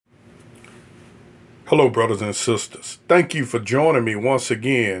Hello, brothers and sisters. Thank you for joining me once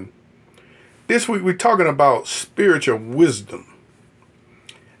again. This week we're talking about spiritual wisdom.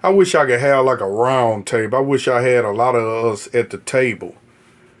 I wish I could have like a round table. I wish I had a lot of us at the table,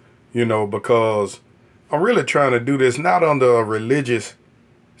 because I'm really trying to do this not under a religious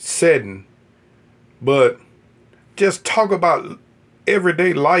setting, but just talk about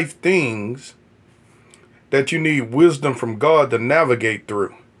everyday life things that you need wisdom from God to navigate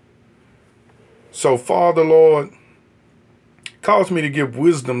through. So, Father, Lord, cause me to give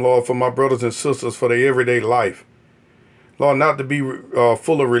wisdom, Lord, for my brothers and sisters for their everyday life. Lord, not to be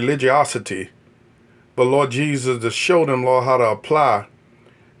full of religiosity, but Lord Jesus, to show them, Lord, how to apply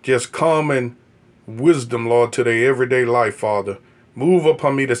just common wisdom, Lord, to their everyday life, Father. Move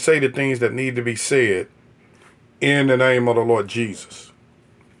upon me to say the things that need to be said in the name of the Lord Jesus.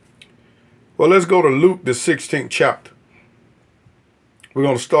 Well, let's go to Luke, the 16th chapter. We're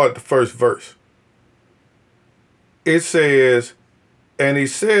going to start at the first verse. It says, and he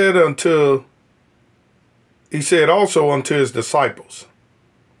said also unto his disciples,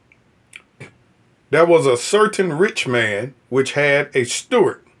 there was a certain rich man which had a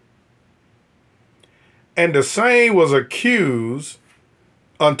steward, and the same was accused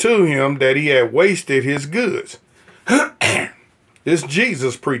unto him that he had wasted his goods. This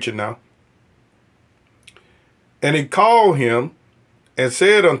Jesus preaching now. And he called him and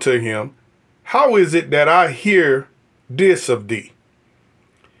said unto him, how is it that I hear this of thee?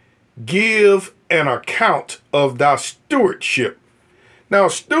 Give an account of thy stewardship. Now,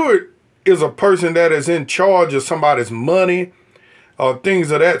 steward is a person that is in charge of somebody's money or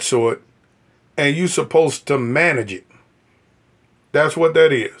things of that sort, and you're supposed to manage it. That's what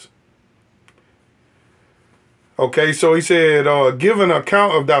that is. Okay, so he said, give an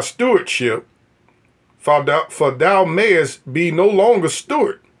account of thy stewardship, for thou mayest be no longer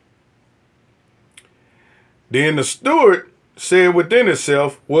steward. Then the steward said within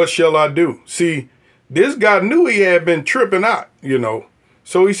himself, what shall I do? See, this guy knew he had been tripping out,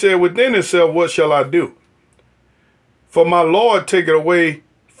 So he said within himself, what shall I do? For my Lord taketh away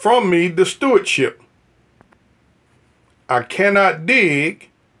from me the stewardship. I cannot dig.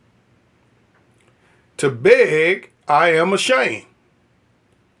 To beg, I am ashamed.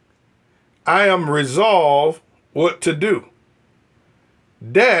 I am resolved what to do,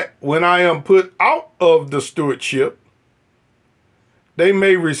 that when I am put out of the stewardship, they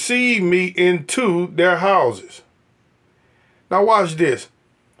may receive me into their houses. Now watch this.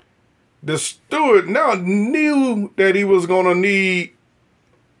 The steward now knew that he was going to need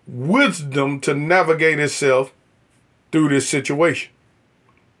wisdom to navigate himself through this situation.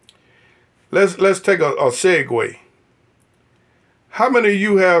 Let's take a segue. How many of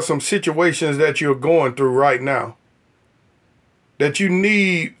you have some situations that you're going through right now that you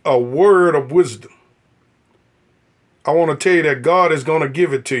need a word of wisdom? I want to tell you that God is going to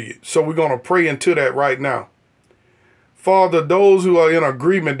give it to you. So we're going to pray into that right now. Father, those who are in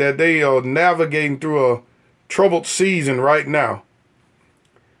agreement that they are navigating through a troubled season right now,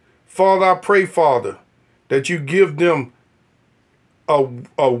 Father, I pray, Father, that you give them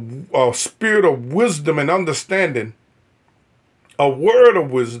a spirit of wisdom and understanding, a word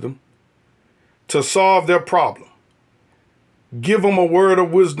of wisdom to solve their problem. Give them a word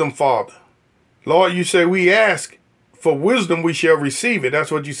of wisdom, Father. Lord, you say we ask for wisdom, we shall receive it.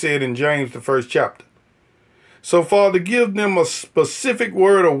 That's what you said in James, the 1st chapter. So, Father, give them a specific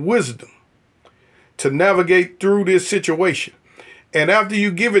word of wisdom to navigate through this situation. And after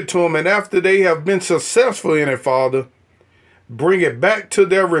you give it to them, and after they have been successful in it, Father, bring it back to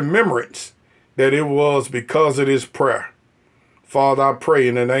their remembrance that it was because of this prayer. Father, I pray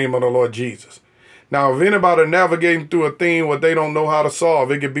in the name of the Lord Jesus. Now, if anybody navigating through a thing what they don't know how to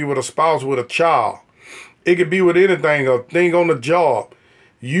solve, it could be with a spouse, with a child. It could be with anything, a thing on the job.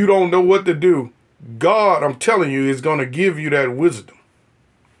 You don't know what to do. God, I'm telling you, is going to give you that wisdom.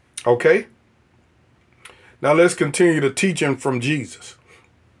 Okay? Now let's continue the teaching from Jesus.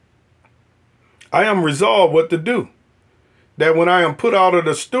 I am resolved what to do, that when I am put out of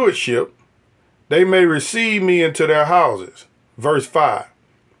the stewardship, they may receive me into their houses. Verse 5.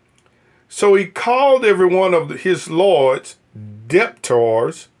 So he called every one of his lords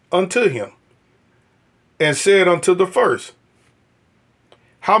debtors unto him, and said unto the first,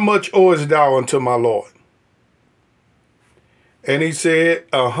 how much owest thou unto my Lord? And he said,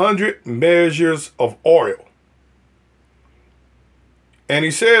 100 measures of oil. And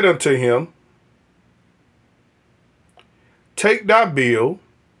he said unto him, take thy bill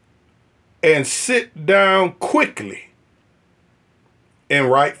and sit down quickly and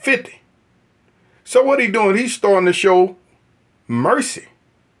write 50. So what he doing? He's starting to show mercy.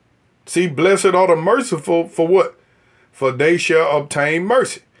 See, blessed are the merciful for what? For they shall obtain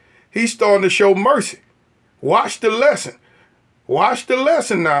mercy. He's starting to show mercy. Watch the lesson. Watch the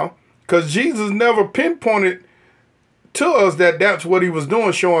lesson now, because Jesus never pinpointed to us that that's what he was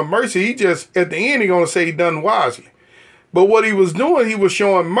doing, showing mercy. He just, at the end, he's going to say he done wisely. But what he was doing, he was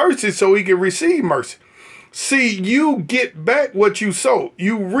showing mercy so he could receive mercy. See, you get back what you sow.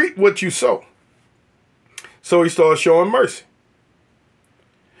 You reap what you sow. So he started showing mercy.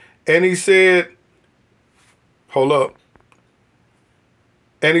 And he said, hold up.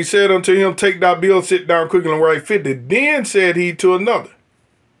 And he said unto him, take thy bill, sit down quickly and write 50. Then said he to another,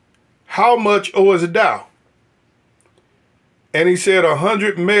 how much owest thou? And he said,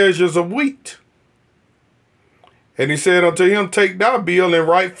 100 measures of wheat. And he said unto him, take thy bill and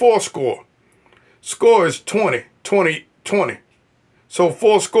write 80. Score is 20. So 80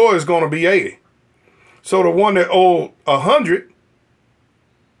 is going to be 80. So the one that owed 100,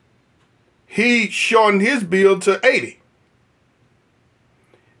 he shortened his bill to 80.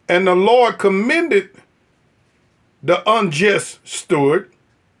 And the Lord commended the unjust steward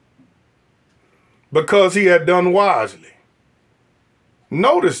because he had done wisely.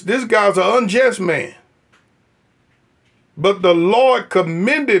 Notice, this guy's an unjust man. But the Lord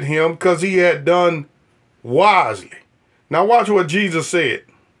commended him because he had done wisely. Now watch what Jesus said.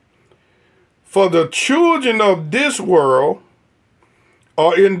 For the children of this world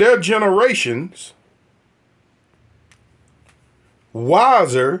are in their generations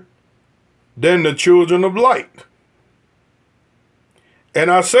wiser than the children of light.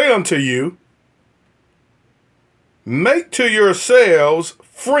 And I say unto you, make to yourselves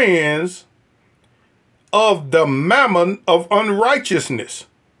friends of the mammon of unrighteousness,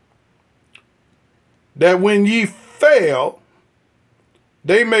 that when ye fail,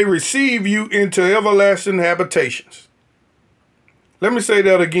 they may receive you into everlasting habitations. Let me say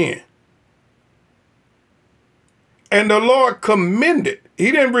that again. And the Lord commended. He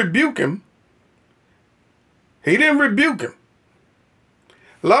didn't rebuke him. He didn't rebuke him.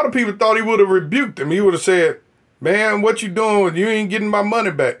 A lot of people thought he would have rebuked him. He would have said, man, what you doing? You ain't getting my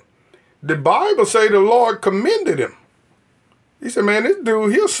money back. The Bible say the Lord commended him. He said, man, this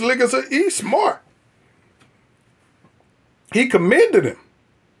dude, he's slick as he's smart. He commended him.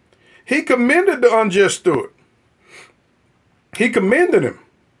 He commended the unjust steward. He commended him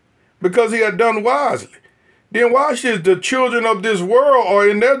because he had done wisely. Then watch this. The children of this world are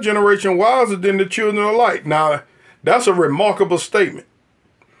in their generation wiser than the children of light. Now, that's a remarkable statement.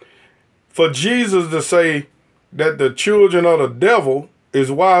 For Jesus to say that the children of the devil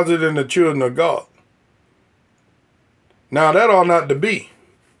is wiser than the children of God. Now, that ought not to be.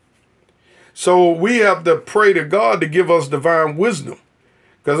 So we have to pray to God to give us divine wisdom.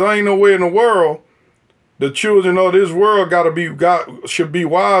 Because I ain't no way in the world the children of this world should be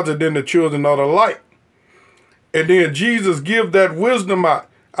wiser than the children of the light. And then Jesus give that wisdom out.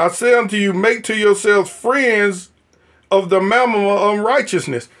 I say unto you, make to yourselves friends of the mammon of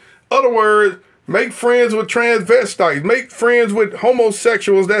unrighteousness. Other words, make friends with transvestites. Make friends with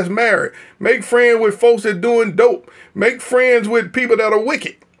homosexuals that's married. Make friends with folks that doing dope. Make friends with people that are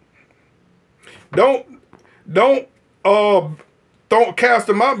wicked. Don't cast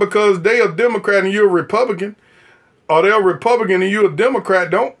them out because they are Democrat and you're a Republican. Or they're a Republican and you're a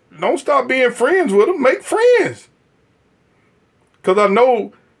Democrat. Don't stop being friends with them. Make friends. Because I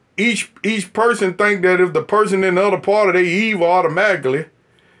know each person think that if the person in the other party, they evil automatically.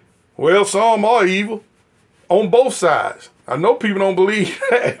 Well, some are evil on both sides. I know people don't believe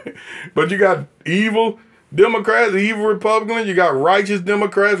that. But you got evil Democrats, evil Republicans. You got righteous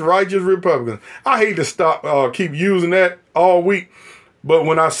Democrats, righteous Republicans. I hate to keep using that all week. But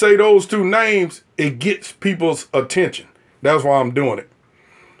when I say those two names, it gets people's attention. That's why I'm doing it.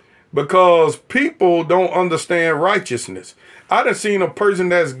 Because people don't understand righteousness. I done seen a person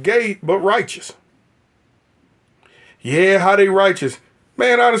that's gay but righteous. Yeah, how they righteous?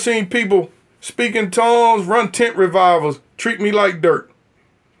 Man, I done seen people speak in tongues, run tent revivals, treat me like dirt.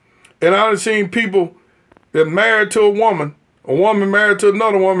 And I done seen people that married to a woman married to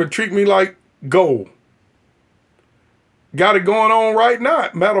another woman, treat me like gold. Got it going on right now,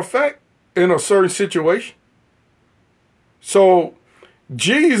 matter of fact, in a certain situation. So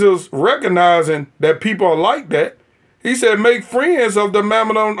Jesus, recognizing that people are like that, he said, make friends of the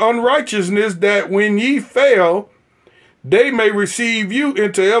mammon of unrighteousness, that when ye fail, they may receive you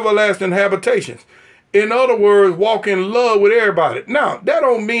into everlasting habitations. In other words, walk in love with everybody. Now, that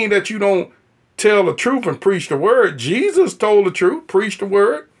don't mean that you don't tell the truth and preach the word. Jesus told the truth, preached the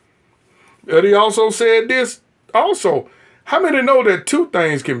word. But he also said this also. How many know that two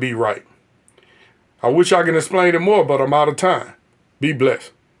things can be right? I wish I can explain it more, but I'm out of time. Be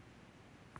blessed.